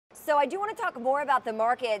So I do want to talk more about the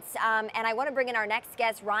markets, and I want to bring in our next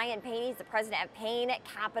guest, Ryan Payne. He's the president of Payne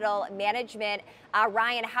Capital Management.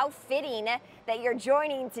 Ryan, how fitting that you're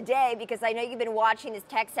joining today, because I know you've been watching this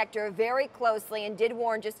tech sector very closely and did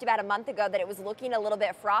warn just about a month ago that it was looking a little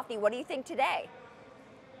bit frothy. What do you think today?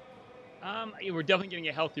 We're definitely getting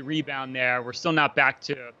a healthy rebound there. We're still not back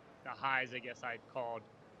to the highs, I guess I'd called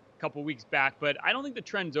a couple weeks back, but I don't think the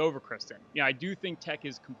trend's over, Kristen. I do think tech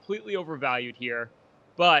is completely overvalued here,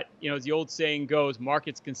 but as the old saying goes,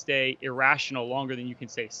 markets can stay irrational longer than you can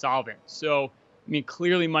stay solvent. So,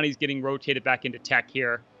 clearly money's getting rotated back into tech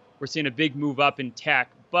here. We're seeing a big move up in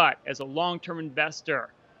tech, but as a long-term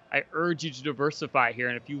investor, I urge you to diversify here.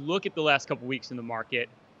 And if you look at the last couple weeks in the market,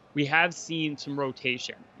 we have seen some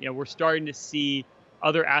rotation. We're starting to see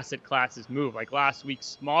other asset classes move. Like last week,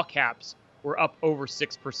 small caps were up over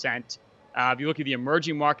 6%. If you look at the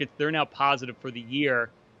emerging markets, they're now positive for the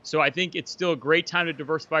year. So I think it's still a great time to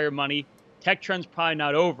diversify your money. Tech trend's probably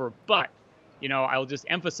not over, but I'll just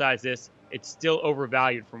emphasize this: it's still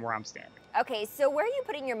overvalued from where I'm standing. Okay, so where are you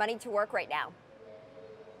putting your money to work right now?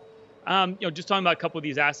 Just talking about a couple of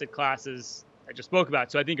these asset classes I just spoke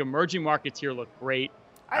about. So I think emerging markets here look great.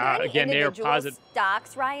 Are there any Again, they are individual positive.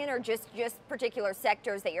 stocks, Ryan, or just particular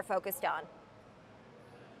sectors that you're focused on?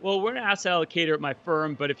 Well, we're an asset allocator at my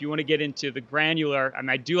firm, but if you want to get into the granular,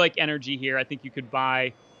 I do like energy here. I think you could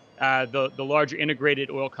buy the larger integrated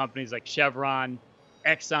oil companies like Chevron,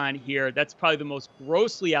 Exxon here. That's probably the most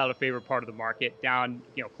grossly out of favor part of the market, down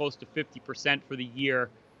close to 50% for the year.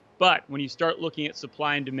 But when you start looking at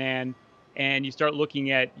supply and demand, and you start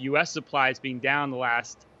looking at U.S. supplies being down the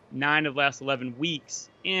last 9 of the last 11 weeks,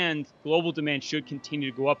 and global demand should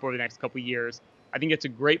continue to go up over the next couple of years, I think it's a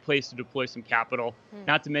great place to deploy some capital,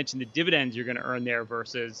 not to mention the dividends you're going to earn there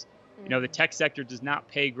versus, the tech sector does not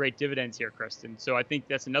pay great dividends here, Kristen. So I think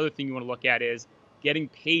that's another thing you want to look at is getting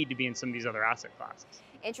paid to be in some of these other asset classes.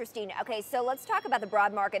 Interesting. Okay, so let's talk about the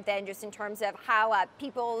broad market then, just in terms of how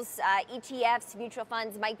people's ETFs, mutual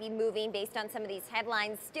funds might be moving based on some of these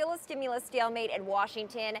headlines. Still a stimulus stalemate in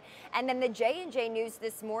Washington. And then the J&J news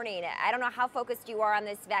this morning. I don't know how focused you are on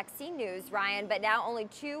this vaccine news, Ryan, but now only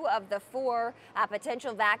 2 of the 4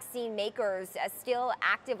 potential vaccine makers still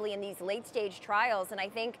actively in these late-stage trials. And I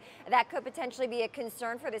think that could potentially be a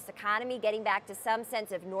concern for this economy, getting back to some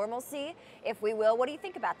sense of normalcy, if we will. What do you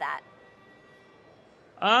think about that?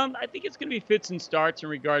 I think it's going to be fits and starts in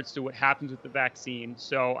regards to what happens with the vaccine.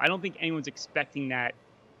 So I don't think anyone's expecting that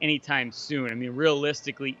anytime soon.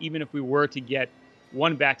 Realistically, even if we were to get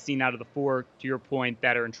one vaccine out of the 4, to your point,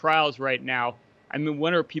 that are in trials right now,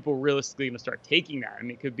 when are people realistically going to start taking that?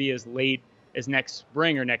 It could be as late as next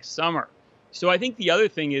spring or next summer. So I think the other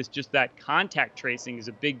thing is just that contact tracing is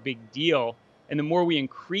a big, big deal. And the more we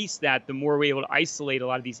increase that, the more we're able to isolate a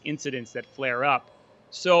lot of these incidents that flare up.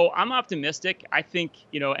 So I'm optimistic. I think,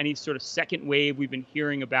 any sort of second wave we've been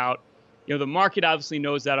hearing about, the market obviously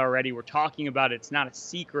knows that already. We're talking about it. It's not a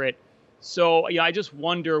secret. So, I just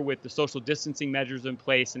wonder with the social distancing measures in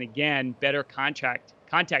place and, again, better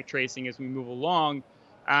contact tracing as we move along,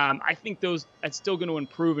 I think that's still going to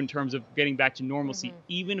improve in terms of getting back to normalcy,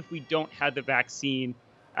 even if we don't have the vaccine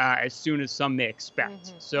as soon as some may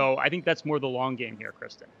expect. So I think that's more the long game here,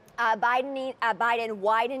 Kristen. Biden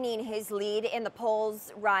widening his lead in the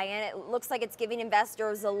polls, Ryan. It looks like it's giving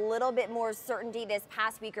investors a little bit more certainty this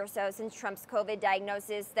past week or so since Trump's COVID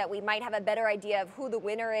diagnosis that we might have a better idea of who the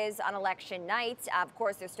winner is on election night. Of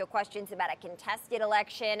course, there's still questions about a contested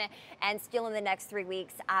election, and still in the next 3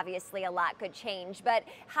 weeks, obviously a lot could change. But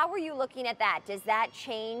how are you looking at that? Does that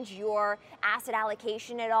change your asset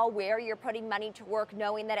allocation at all, where you're putting money to work,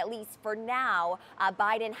 knowing that at least for now,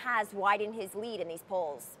 Biden has widened his lead in these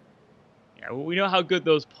polls? Yeah, well, we know how good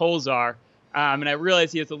those polls are. And I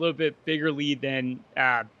realize he has a little bit bigger lead than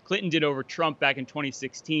Clinton did over Trump back in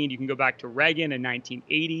 2016. You can go back to Reagan in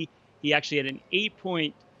 1980. He actually had an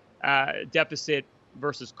 8-point deficit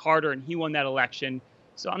versus Carter, and he won that election.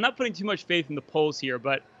 So I'm not putting too much faith in the polls here,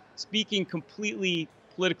 but speaking completely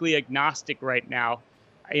politically agnostic right now,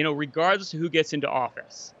 regardless of who gets into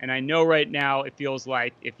office, and I know right now it feels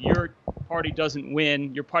like if your party doesn't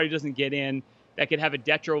win, your party doesn't get in, that could have a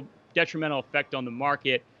detrimental effect on the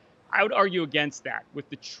market. I would argue against that. With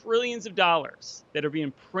the trillions of dollars that are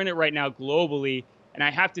being printed right now globally, and I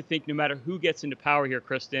have to think no matter who gets into power here,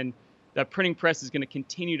 Kristen, the printing press is going to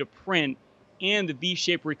continue to print, and the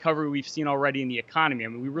V-shaped recovery we've seen already in the economy.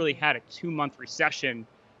 We really had a 2-month recession,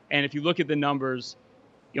 and if you look at the numbers,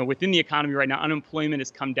 within the economy right now, unemployment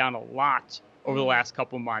has come down a lot over the last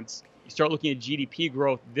couple months. You start looking at GDP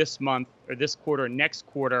growth this month or this quarter, next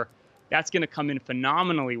quarter, that's going to come in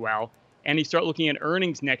phenomenally well. and you start looking at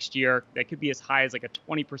earnings next year, that could be as high as like a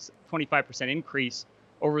 25% increase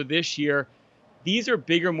over this year. These are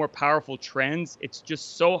bigger, more powerful trends. It's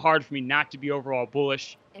just so hard for me not to be overall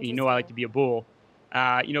bullish. And I like Interesting. to be a bull,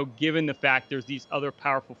 given the fact there's these other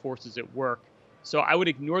powerful forces at work. So I would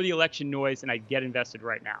ignore the election noise and I'd get invested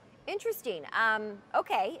right now. Interesting.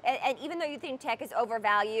 Okay. And even though you think tech is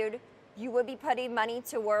overvalued, you would be putting money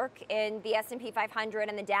to work in the S&P 500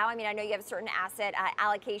 and the Dow. I mean, I know you have certain asset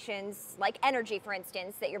allocations, like energy, for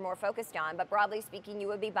instance, that you're more focused on. But broadly speaking, you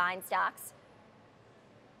would be buying stocks.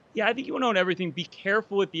 Yeah, I think you want to own everything. Be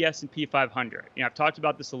careful with the S&P 500. I've talked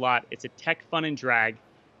about this a lot. It's a tech fun and drag.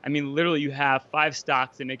 I mean, literally, you have 5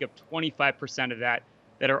 stocks that make up 25% of that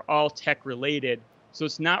are all tech related. So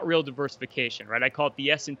it's not real diversification, right? I call it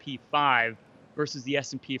the S&P 5 versus the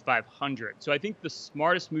S&P 500. So I think the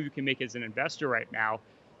smartest move you can make as an investor right now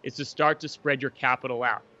is to start to spread your capital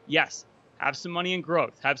out. Yes, have some money in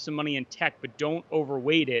growth, have some money in tech, but don't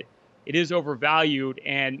overweight it. It is overvalued.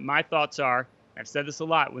 And my thoughts are, I've said this a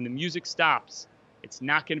lot, when the music stops, it's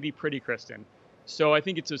not going to be pretty, Kristen. So I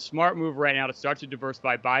think it's a smart move right now to start to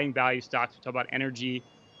diversify, buying value stocks. We talk about energy,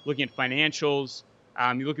 looking at financials.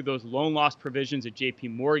 You look at those loan loss provisions at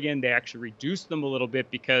JP Morgan, they actually reduced them a little bit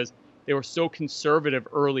because they were so conservative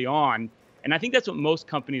early on. And I think that's what most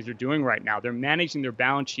companies are doing right now. They're managing their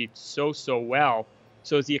balance sheets so well.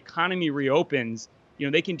 So as the economy reopens,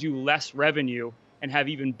 they can do less revenue and have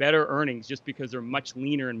even better earnings just because they're much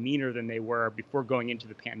leaner and meaner than they were before going into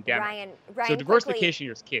the pandemic. Ryan, so diversification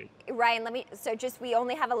quickly, is key. Ryan, we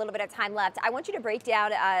only have a little bit of time left. I want you to break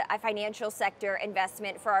down a financial sector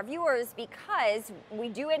investment for our viewers, because we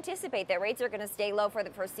do anticipate that rates are going to stay low for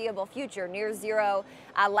the foreseeable future, near zero,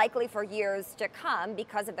 likely for years to come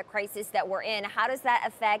because of the crisis that we're in. How does that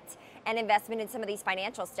affect an investment in some of these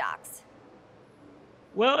financial stocks?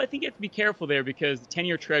 Well, I think you have to be careful there because the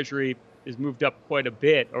 10-year Treasury has moved up quite a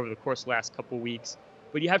bit over the course of the last couple of weeks.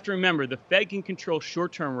 But you have to remember, the Fed can control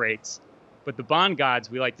short-term rates, but the bond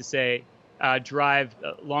gods, we like to say, drive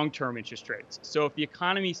long-term interest rates. So if the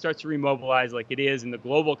economy starts to remobilize like it is and the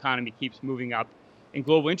global economy keeps moving up and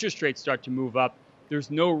global interest rates start to move up,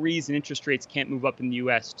 there's no reason interest rates can't move up in the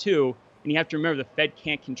U.S. too. And you have to remember, the Fed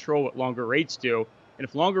can't control what longer rates do. And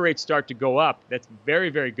if longer rates start to go up, that's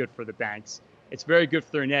very, very good for the banks. It's very good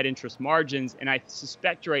for their net interest margins. And I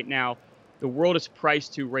suspect right now, the world is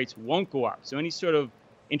priced to rates won't go up. So any sort of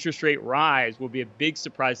interest rate rise will be a big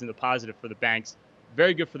surprise in the positive for the banks.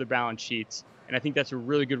 Very good for the balance sheets. And I think that's a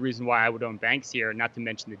really good reason why I would own banks here, not to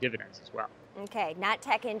mention the dividends as well. Okay, not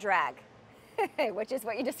tech and drag, which is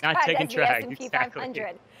what you described Not tech as and the drag, S&P exactly.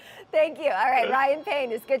 500. Thank you. All right, Ryan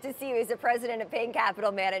Payne, it's good to see you. He's the president of Payne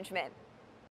Capital Management.